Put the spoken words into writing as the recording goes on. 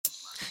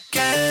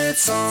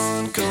Gets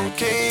on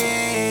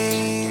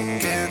cocaine,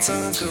 gets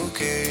on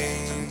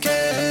cocaine,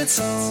 gets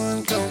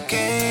on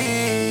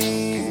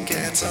cocaine,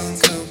 gets on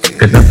cocaine.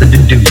 Got nothing to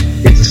do,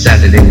 it's a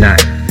Saturday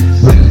night.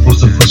 Looking for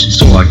some pussy,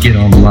 so I get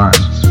online.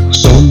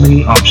 So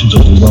many options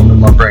overwhelming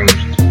my brain.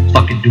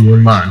 Fucking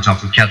doing lines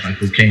off of cats on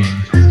cocaine.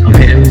 I'm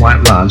hitting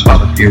white lines by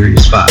the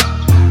Furious 5.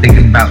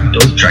 Thinking about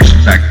dope tracks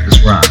and back to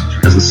this rhyme.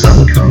 As the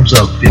sun comes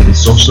up, feeling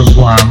so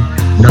sublime.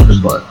 Nothing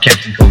but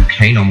cats and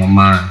cocaine on my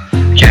mind.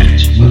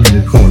 Cats,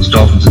 unicorns,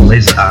 dolphins, and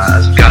laser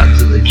eyes.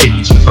 Godzilla,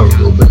 kitties, purr,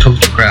 the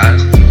toaster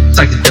cries.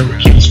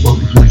 Psychedelic kitties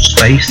floating through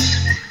space.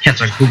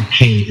 Cats on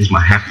cocaine is my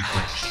happy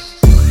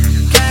place.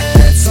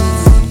 Gets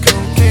on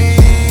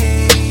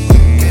cocaine,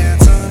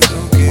 gets on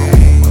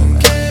cocaine,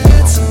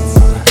 gets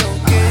on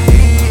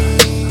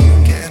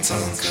cocaine, gets on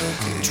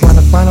cocaine. Trying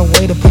to find a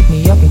way to pick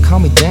me up and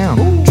calm me down.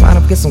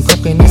 Trying to get some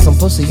cocaine and some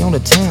pussy on the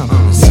town.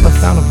 Never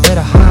found a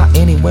better high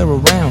anywhere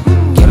around.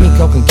 Give me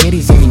coke and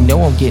kitties and you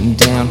know I'm getting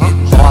down.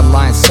 Hard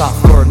line,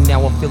 soft fur,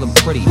 now I'm feeling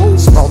pretty.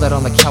 Sprawled out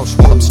on the couch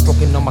while I'm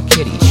stroking on my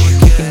kitty.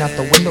 Kicking out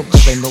the window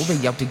cause they know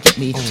they out to get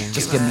me.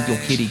 Just give me your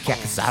kitty cat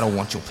cause I don't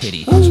want your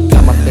pity.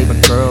 Got my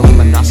favorite girl in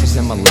my nostrils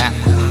in my lap.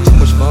 Too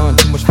much fun,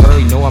 too much fur,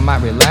 you know I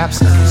might relapse.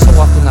 So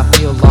often I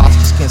feel lost,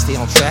 just can't stay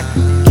on track.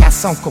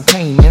 Cats on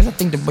cocaine, man, that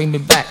thing to bring me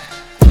back.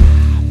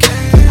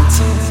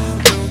 Gets on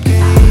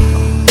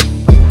cocaine,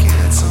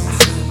 gets on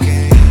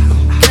cocaine,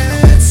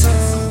 gets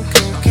on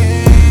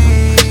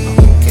cocaine,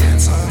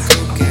 gets on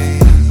cocaine.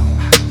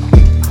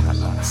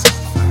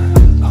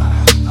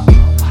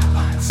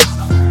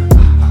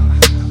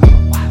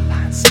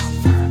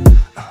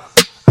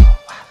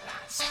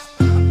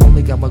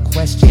 Only got one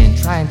question,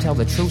 try and tell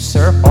the truth,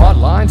 sir. Hard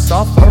line,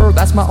 soft fur,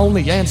 that's my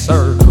only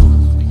answer.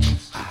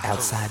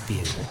 Outside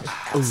view,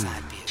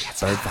 outside view,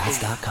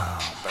 birdvibes.com.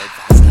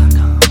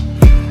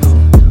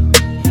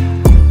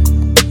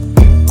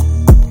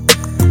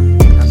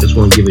 I just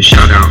want to give a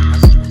shout out.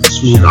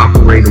 Smooth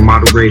operator,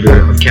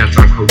 moderator of Cats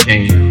on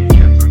Cocaine.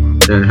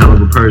 They're a hell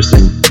of a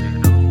person.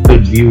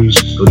 Good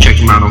views. Go check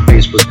them out on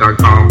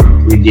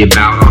Facebook.com. Read the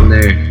about on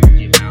there.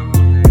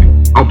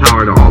 All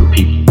power to all the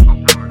people.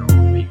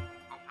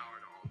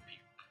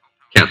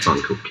 Cats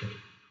on Cocaine.